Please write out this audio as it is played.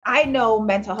I know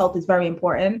mental health is very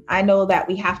important. I know that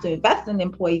we have to invest in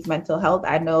employees' mental health.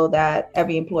 I know that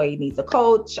every employee needs a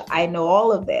coach. I know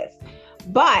all of this,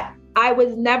 but I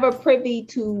was never privy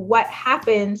to what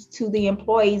happens to the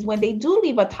employees when they do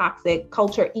leave a toxic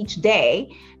culture each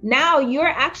day. Now you're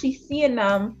actually seeing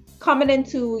them coming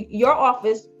into your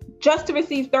office just to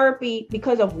receive therapy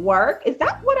because of work. Is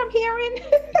that what I'm hearing?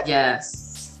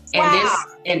 Yes. Wow.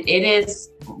 And it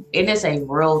is a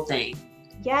real thing.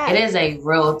 Yeah. It is a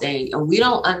real thing. And we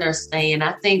don't understand.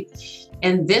 I think,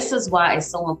 and this is why it's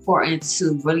so important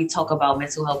to really talk about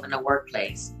mental health in the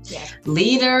workplace. Yeah.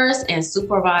 Leaders and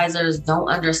supervisors don't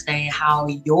understand how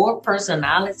your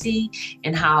personality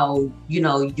and how,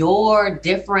 your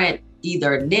different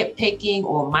either nitpicking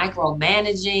or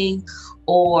micromanaging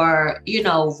or,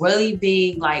 really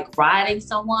being like riding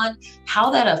someone, how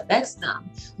that affects them.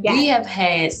 Yeah. We have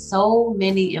had so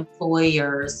many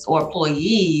employers or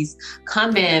employees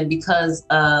come in because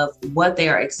of what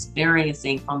they're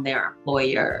experiencing from their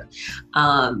employer.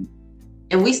 And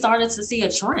we started to see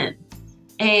a trend.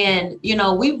 And,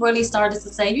 we really started to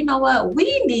say, you know what,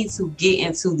 we need to get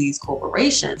into these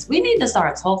corporations. We need to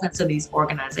start talking to these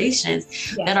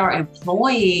organizations that are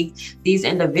employing these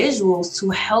individuals to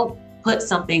help put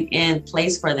something in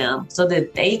place for them so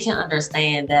that they can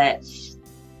understand that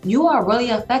you are really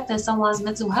affecting someone's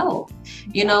mental health,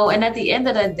 and at the end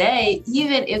of the day,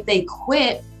 even if they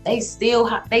quit, they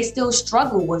still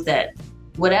struggle with that,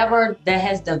 whatever that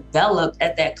has developed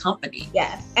at that company.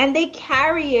 Yes. And they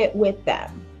carry it with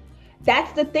them.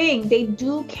 That's the thing. They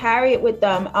do carry it with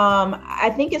them.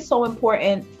 I think it's so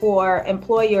important for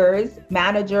employers,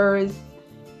 managers,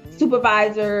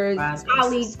 supervisors,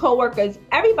 colleagues, coworkers,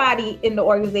 everybody in the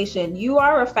organization. You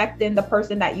are affecting the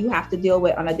person that you have to deal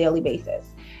with on a daily basis.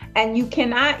 And you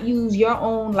cannot use your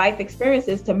own life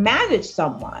experiences to manage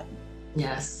someone.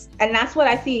 Yes. And that's what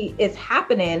I see is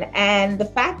happening. And the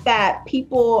fact that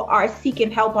people are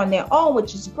seeking help on their own,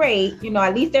 which is great,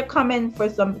 at least they're coming for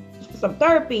some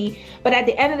therapy, but at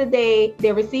the end of the day,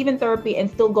 they're receiving therapy and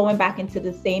still going back into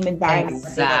the same environment.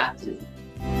 Exactly.